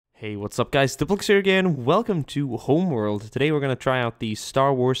Hey, what's up guys? Diplex here again. Welcome to Homeworld. Today we're going to try out the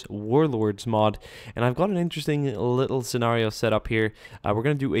Star Wars Warlords mod, and I've got an interesting little scenario set up here. We're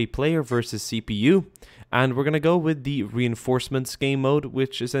going to do a player versus CPU, and we're going to go with the reinforcements game mode,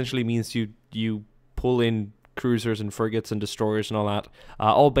 which essentially means you pull in cruisers and frigates and destroyers and all that,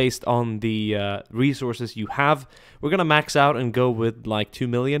 all based on the resources you have. We're going to max out and go with like 2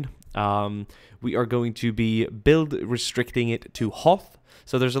 million. We are going to be build restricting it to Hoth.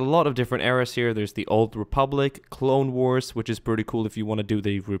 So there's a lot of different eras here. There's the Old Republic, Clone Wars, which is pretty cool if you want to do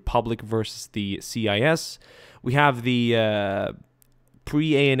the Republic versus the CIS. We have the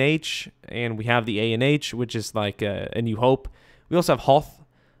pre-ANH, and we have the ANH, which is like A New Hope. We also have Hoth,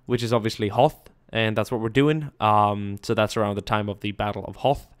 which is obviously Hoth, and that's what we're doing. So that's around the time of the Battle of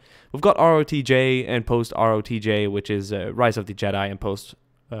Hoth. We've got ROTJ and post-ROTJ, which is Rise of the Jedi and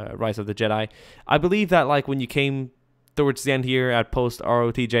post-Rise of the Jedi. I believe that like when you came towards the end here at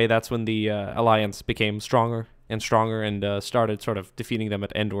post-ROTJ, that's when the Alliance became stronger and stronger and started sort of defeating them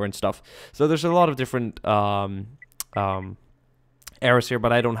at Endor and stuff. So there's a lot of different eras here,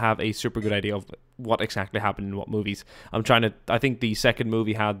 but I don't have a super good idea of what exactly happened in what movies. I think the second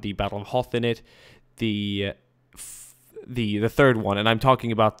movie had the Battle of Hoth in it, the third one, and I'm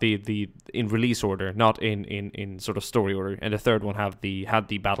talking about the in release order, not in sort of story order, and the third one had the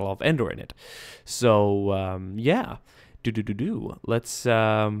Battle of Endor in it. So yeah. Let's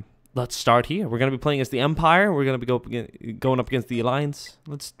start here. We're gonna be playing as the Empire. We're gonna be going up against the Alliance.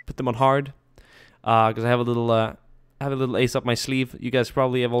 Let's put them on hard, because I have a little ace up my sleeve. You guys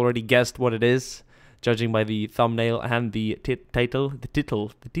probably have already guessed what it is, judging by the thumbnail and the title.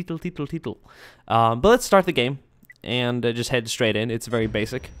 But let's start the game and just head straight in. It's very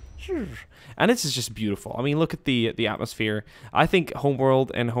basic. And this is just beautiful. I mean, look at the atmosphere. I think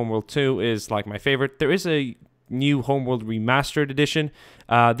Homeworld and Homeworld 2 is like my favorite. There is a new Homeworld Remastered Edition.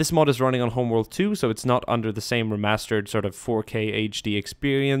 This mod is running on Homeworld 2, so it's not under the same remastered sort of 4K HD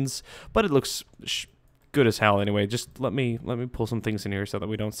experience, but it looks good as hell anyway. Just let me pull some things in here so that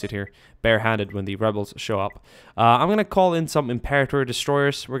we don't sit here barehanded when the rebels show up. I'm going to call in some Imperator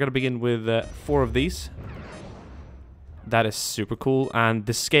destroyers. We're going to begin with 4 of these. That is super cool, and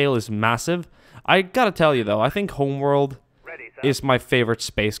the scale is massive. I gotta tell you though, I think Homeworld is my favorite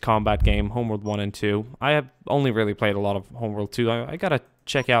space combat game, Homeworld 1 and 2. I have only really played a lot of Homeworld 2. I gotta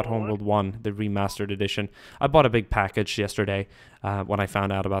check out Homeworld 1, the remastered edition. I bought a big package yesterday when I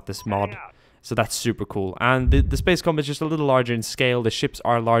found out about this mod. So that's super cool. And the space combat is just a little larger in scale. The ships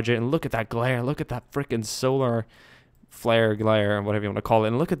are larger. And look at that glare. Look at that freaking solar flare, glare, or whatever you want to call it.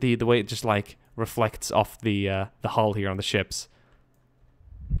 And look at the way it just like reflects off the hull here on the ships.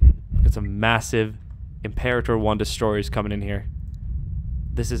 Look at some massive Imperator 1 destroyers coming in here.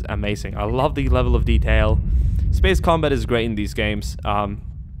 This is amazing. I love the level of detail. Space combat is great in these games.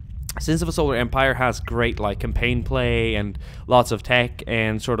 Sins of a Solar Empire has great like campaign play and lots of tech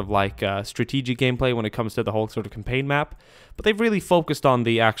and sort of like strategic gameplay when it comes to the whole sort of campaign map. But they've really focused on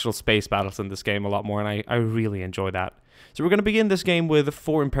the actual space battles in this game a lot more, and I really enjoy that. So we're going to begin this game with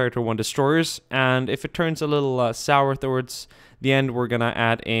 4 Imperator 1 destroyers, and if it turns a little sour towards the end, we're going to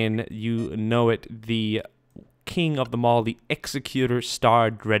add in, you know it, the king of them all, the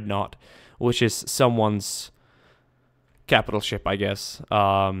EXECUTOR-CLASS, which is someone's capital ship, I guess.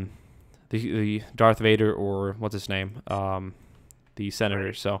 The Darth Vader, or what's his name? The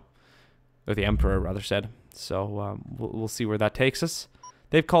Senator, so, or the Emperor, rather said. So we'll see where that takes us.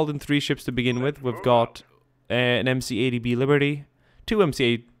 They've called in 3 ships to begin with. We've got an MC-80B Liberty,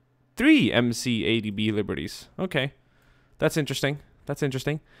 3 MC-80B Liberties. Okay, that's interesting. That's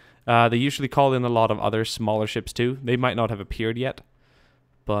interesting. They usually call in a lot of other smaller ships too. They might not have appeared yet,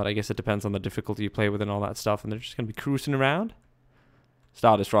 but I guess it depends on the difficulty you play with and all that stuff. And they're just going to be cruising around.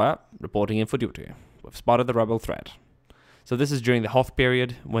 Star Destroyer, reporting in for duty. We've spotted the rebel threat. So this is during the Hoth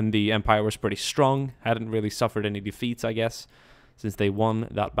period, when the Empire was pretty strong. Hadn't really suffered any defeats, I guess, since they won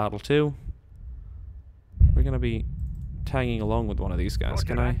that battle too. We're going to be tagging along with one of these guys.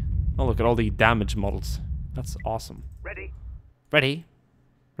 Can I? Oh, look at all the damage models. That's awesome. Ready. Ready.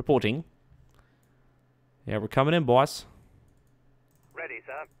 Reporting. Yeah, we're coming in, boss. Ready,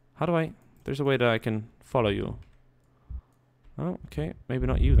 sir. How do I... There's a way that I can follow you. Oh, okay. Maybe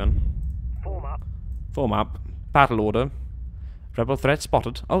not you, then. Form up. Form up. Battle order. Rebel threat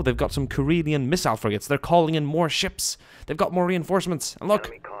spotted. Oh, they've got some Corellian missile frigates. They're calling in more ships. They've got more reinforcements. And look,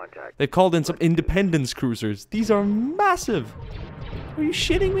 they've called in some Independence cruisers. These are massive. Are you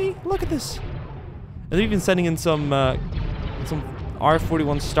shitting me? Look at this. And they're even sending in some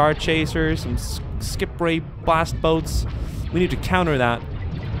R-41 Star Chasers, some Skip Ray blast boats. We need to counter that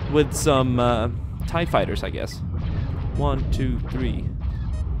with some TIE fighters, I guess. 1, 2, 3.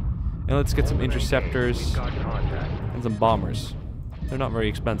 And let's get some interceptors We've got contact. and some bombers. They're not very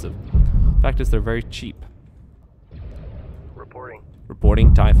expensive. Fact is, they're very cheap. Reporting.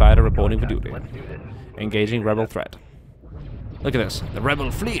 Reporting TIE fighter reporting for Contact. duty. Let's do this. Engaging rebel threat. Look at this, the rebel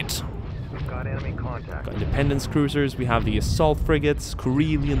fleet. We've got enemy contact. Got Independence cruisers. We have the assault frigates,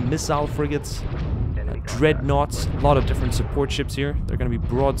 Karelian missile frigates, dreadnoughts. A lot of different support ships here. They're going to be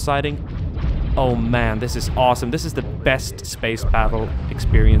broadsiding. Oh man, this is awesome. This is the best space battle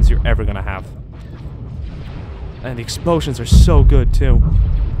experience you're ever going to have. And the explosions are so good too.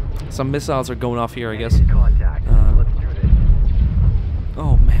 Some missiles are going off here, I guess. Enemy contact. Let's do this.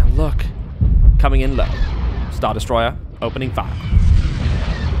 Oh man, look. Coming in low. Star Destroyer, opening fire.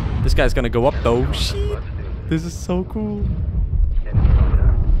 This guy's gonna go up though. Shit. Let's do this. This is so cool. Enemy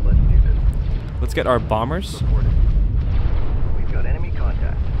contact. Let's do this. Let's get our bombers. Reporting. We've got enemy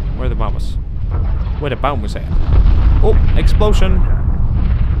contact. Where are the bombers? Where the bombers at? Oh, explosion.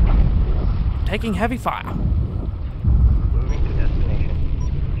 Taking heavy fire. Moving to destination.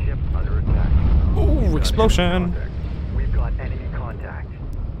 Ship under attack. Oh, explosion. We've got enemy contact.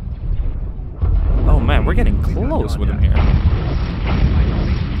 Oh man, we're getting close with him here.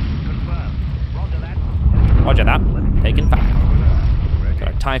 Confirm. Roger that. Roger that. Taking fire. Got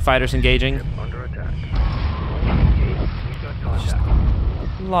our TIE fighters engaging. Under attack. We've got contact.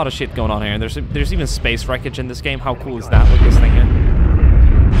 A lot of shit going on here. There's even space wreckage in this game. How cool is that? Look at this thing here.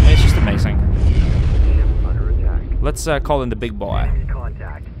 It's just amazing. Ship under attack. Let's call in the big boy. Enemy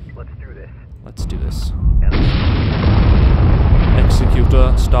contact. Let's do this. Let's do this. Enemy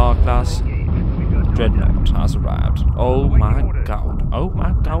EXECUTOR-CLASS engaged. We've got Dreadnought has arrived. Oh my god. Oh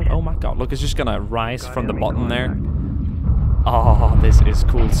my god. Oh my god. Look, it's just gonna rise from the bottom there. Oh, this is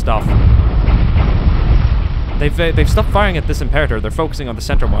cool stuff. They've stopped firing at this Imperator. They're focusing on the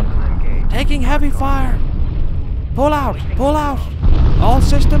center one. Taking heavy fire. Pull out. Pull out. All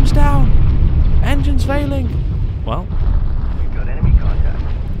systems down. Engines failing. Well. We've got enemy contact.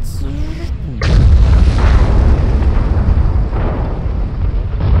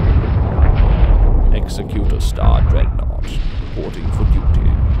 Executor Star Dreadnought reporting for duty.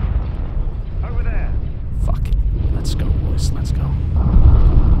 Over there. Fuck it. Let's go, boys. Let's go.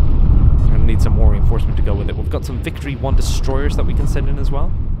 We're gonna need some more reinforcement to go with it. We've got some Victory 1 destroyers that we can send in as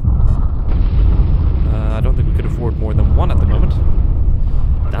well. I don't think we could afford more than one at the moment.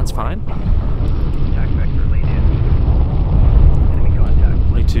 That's fine. Attack vector laid in. Enemy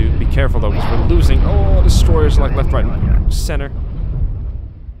contact. We need to be careful though, because we're losing. Oh, destroyers like left, right, and center.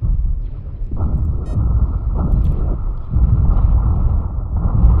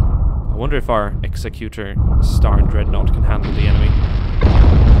 I wonder if our Executor Star Dreadnought can handle the enemy.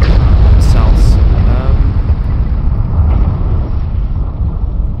 Cells.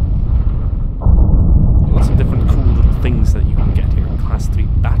 Lots of different cool little things that you can get here. Class 3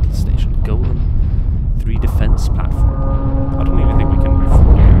 battle station, Golem 3 defense platform. I don't even think we can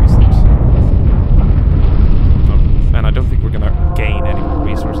afford any of these things. And I don't think we're gonna gain any more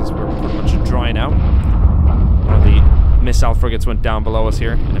resources. We're pretty much dry now. One of the missile frigates went down below us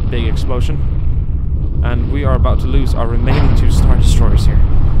here in a big explosion. And we are about to lose our remaining 2 Star Destroyers here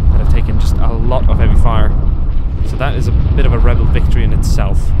that have taken just a lot of heavy fire. So that is a bit of a rebel victory in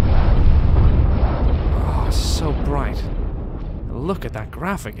itself. Oh, so bright. Look at that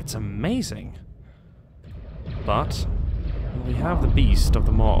graphic, it's amazing. But we have the beast of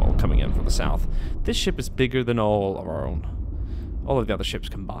them all coming in from the south. This ship is bigger than all of our own. All of the other ships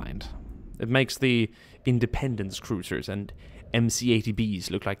combined. It makes the Independence cruisers and MC-80Bs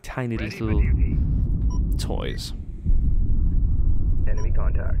look like tiny little toys. Enemy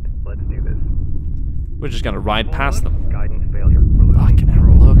contact. Let's do this. We're just gonna ride past them. Guidance failure. We're losing Fucking hell,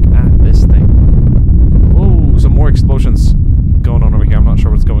 control. look at this thing. Whoa, some more explosions going on over here. I'm not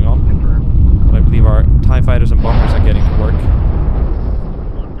sure what's going on. Confirm. But I believe our TIE fighters and bombers are getting to work.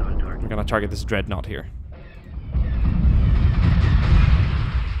 Locked on target. We're gonna target this dreadnought here.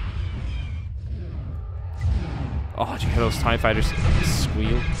 Oh, did you hear those TIE fighters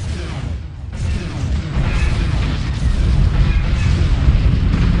squeal?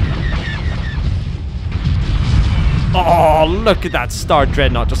 Oh, look at that Star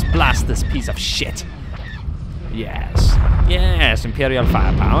Dreadnought just blast this piece of shit. Yes. Yes, Imperial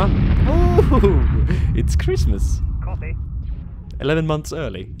firepower. Ooh, it's Christmas. Copy. 11 months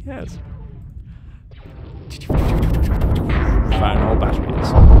early. Yes. Firing all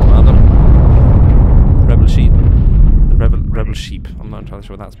batteries. Well done. Rebel sheep. Rebel sheep. I'm not entirely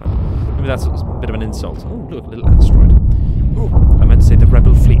sure what that's meant. Maybe that's a bit of an insult. Oh, look, a little asteroid. Ooh, I meant to say the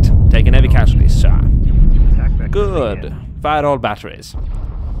rebel fleet. Taking heavy casualties, sir. Attack vector Good. laid in. Fired all batteries.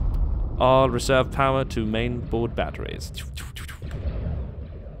 All reserve power to main board batteries.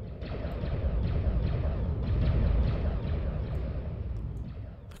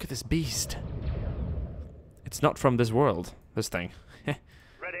 this beast. It's not from this world, this thing.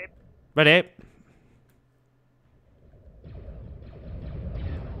 Ready. Ready.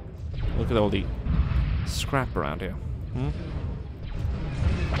 Look at all the scrap around here. Hmm?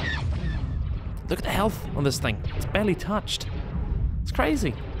 Look at the health on this thing. It's barely touched. It's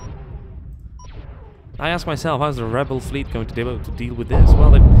crazy. I ask myself, how's the rebel fleet going to be able to deal with this?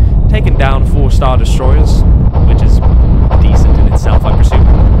 Well, they've taken down 4 Star Destroyers, which is decent in itself, I presume.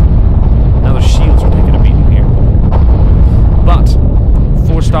 Now the shields are taking a beating here. But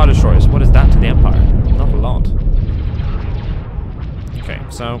 4 Star Destroyers, what is that to the Empire? Not a lot. Okay,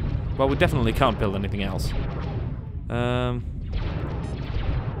 so, well, we definitely can't build anything else. Did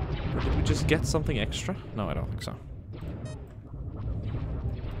we just get something extra? No, I don't think so.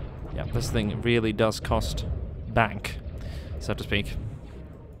 Yeah, this thing really does cost bank, so to speak.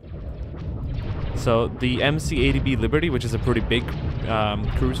 So the MC-80B Liberty, which is a pretty big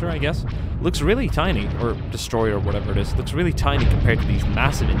cruiser, I guess, looks really tiny, or destroyer, or whatever it is. Looks really tiny compared to these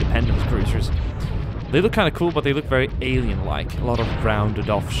massive independent cruisers. They look kind of cool, but they look very alien-like. A lot of rounded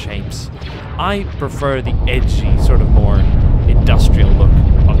off shapes. I prefer the edgy, sort of more industrial look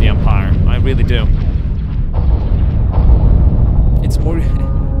of the Empire. I really do. It's more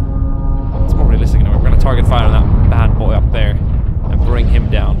realistic. You know, we're going to target fire on that bad boy up there and bring him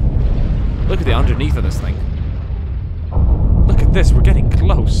down. Look at the underneath of this thing. Look at this. We're getting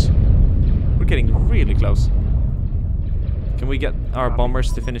close. We're getting really close. Can we get our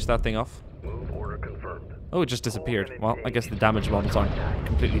bombers to finish that thing off? Move order confirmed. Oh, it just disappeared. Well, I guess the damage models aren't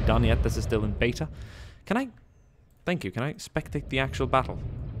completely done yet. This is still in beta. Can I... Thank you. Can I spectate the actual battle?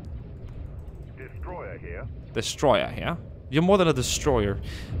 Destroyer here. Destroyer here? You're more than a destroyer.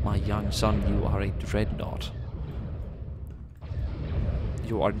 My young son, you are a dreadnought.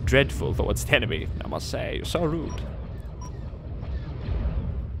 You are dreadful towards the enemy, I must say. You're so rude.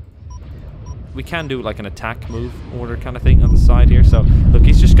 We can do like an attack move order kind of thing on the side here. So, look,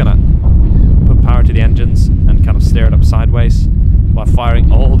 he's just gonna put power to the engines and kind of stare it up sideways while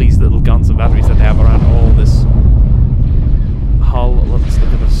firing all these little guns and batteries that they have around all this hull. Let's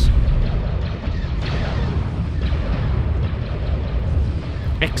look at this.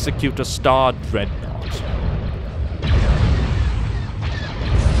 Executor Star Dreadnought.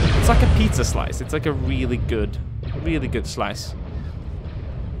 It's like a pizza slice. It's like a really good slice.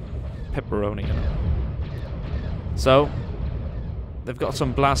 Pepperoni, you know. So, they've got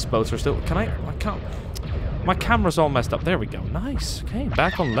some blast boats. Are still. Can I can't. My camera's all messed up. There we go. Nice. Okay,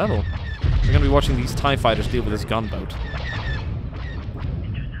 back on level. We're gonna be watching these TIE fighters deal with this gunboat.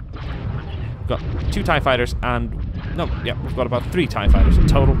 We've got 2 TIE fighters and we've got about 3 TIE fighters in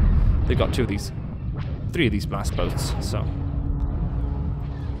total. They've got 3 of these blast boats. So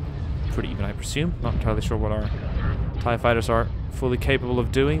pretty even, I presume. Not entirely sure what our TIE fighters are fully capable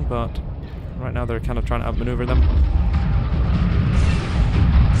of doing, but right now they're kind of trying to outmaneuver them.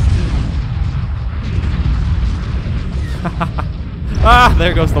 Ah,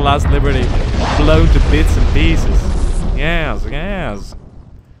 there goes the last Liberty, blown to bits and pieces. Yes, yes.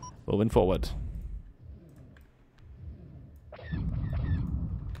 Moving forward.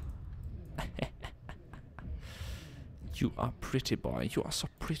 You are pretty, boy. You are so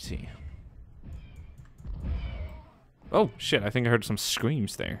pretty. Oh, shit. I think I heard some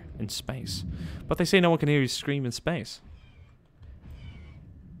screams there in space. But they say no one can hear you scream in space.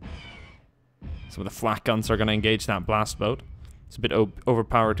 Some of the flak guns are going to engage that blast boat. It's a bit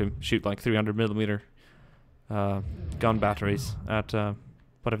overpowered to shoot like 300mm gun batteries at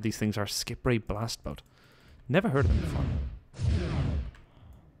whatever these things are. Skip-ray blast boat. Never heard of them before.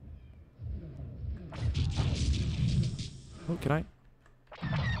 Oh, can I?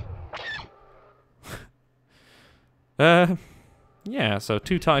 Yeah, so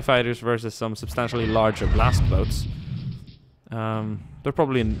 2 TIE fighters versus some substantially larger blast boats. They're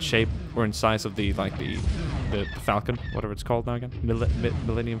probably in shape or in size of the Falcon, whatever it's called now again.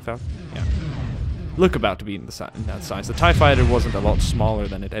 Millennium Falcon? Yeah. Look about to be in that size. The TIE fighter wasn't a lot smaller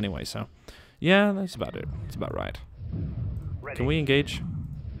than it anyway, so... Yeah, that's about it. It's about right. Can we engage?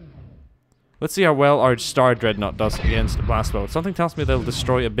 Let's see how well our Star Dreadnought does against the blast boat. Something tells me they'll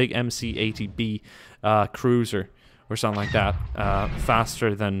destroy a big MC-80B cruiser or something like that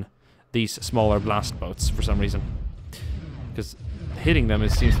faster than these smaller blast boats for some reason. Because hitting them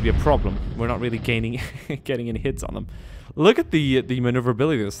seems to be a problem. We're not really getting any hits on them. Look at the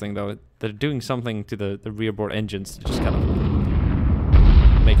maneuverability of this thing, though. They're doing something to the rearboard engines to just kind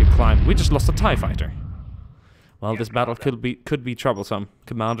of make it climb. We just lost a TIE fighter. Well, this battle could be troublesome,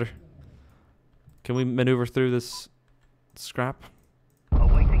 Commander. Can we maneuver through this scrap?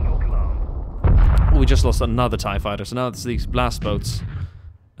 Awaiting your command. Oh, we just lost another TIE fighter, so now it's these blast boats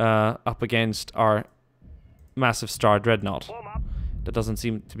up against our massive star Dreadnought. Warm up. That doesn't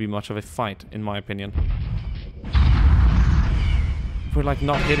seem to be much of a fight, in my opinion. We're like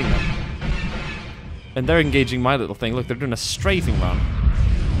not hitting them. And they're engaging my little thing. Look, they're doing a strafing run.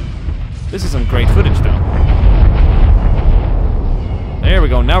 This is some great footage, though. There we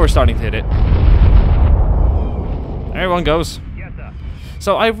go. Now we're starting to hit it. There one goes. Yes, sir.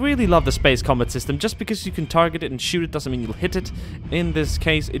 So I really love the space combat system. Just because you can target it and shoot it doesn't mean you'll hit it. In this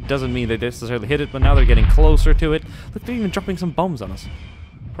case, it doesn't mean they necessarily hit it, but now they're getting closer to it. Look, they're even dropping some bombs on us.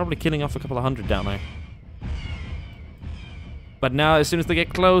 Probably killing off a couple of hundred down there. But now, as soon as they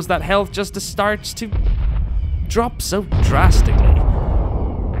get close, that health just starts to drop so drastically.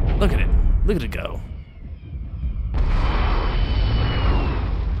 Look at it. Look at it go.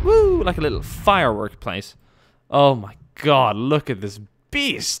 Woo! Like a little firework place. Oh my god, look at this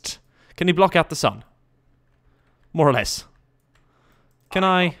beast. Can he block out the sun? More or less. Can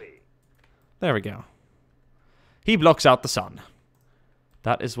I? There we go. He blocks out the sun.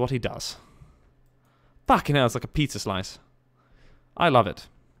 That is what he does. Fucking hell, it's like a pizza slice. I love it.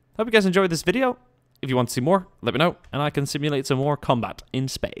 Hope you guys enjoyed this video. If you want to see more, let me know, and I can simulate some more combat in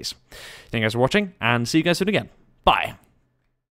space. Thank you guys for watching, and see you guys soon again. Bye.